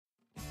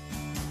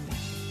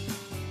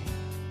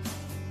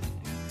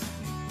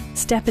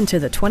Step into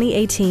the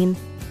 2018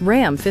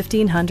 Ram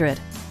 1500.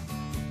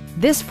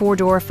 This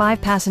four-door,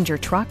 five-passenger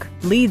truck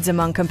leads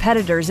among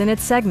competitors in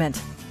its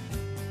segment.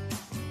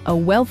 A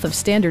wealth of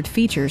standard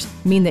features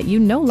mean that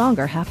you no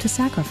longer have to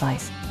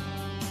sacrifice,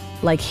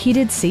 like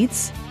heated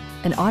seats,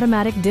 an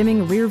automatic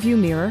dimming rearview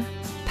mirror,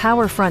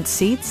 power front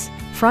seats,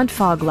 front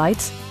fog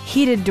lights,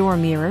 heated door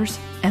mirrors,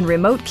 and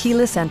remote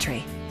keyless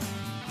entry.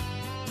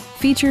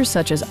 Features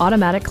such as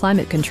automatic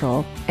climate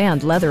control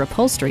and leather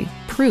upholstery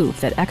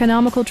prove that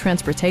economical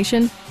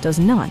transportation does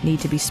not need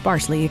to be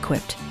sparsely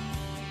equipped.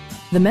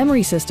 The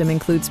memory system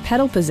includes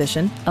pedal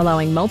position,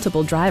 allowing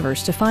multiple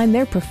drivers to find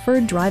their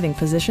preferred driving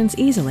positions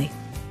easily.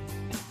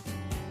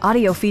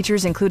 Audio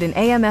features include an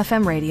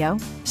AM/FM radio,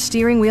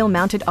 steering wheel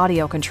mounted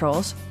audio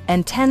controls,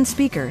 and 10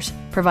 speakers,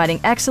 providing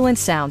excellent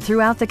sound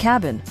throughout the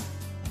cabin.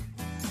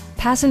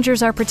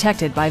 Passengers are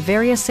protected by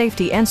various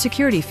safety and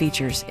security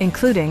features,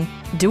 including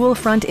dual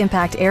front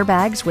impact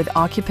airbags with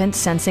occupant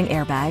sensing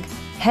airbag,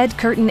 head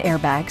curtain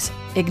airbags,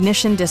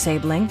 ignition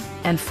disabling,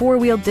 and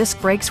four-wheel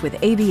disc brakes with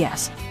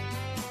ABS.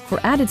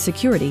 For added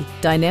security,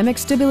 dynamic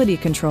stability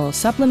control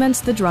supplements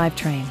the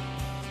drivetrain.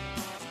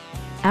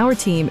 Our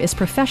team is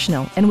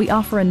professional and we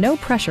offer a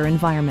no-pressure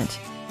environment.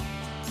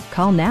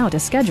 Call now to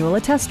schedule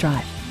a test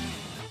drive.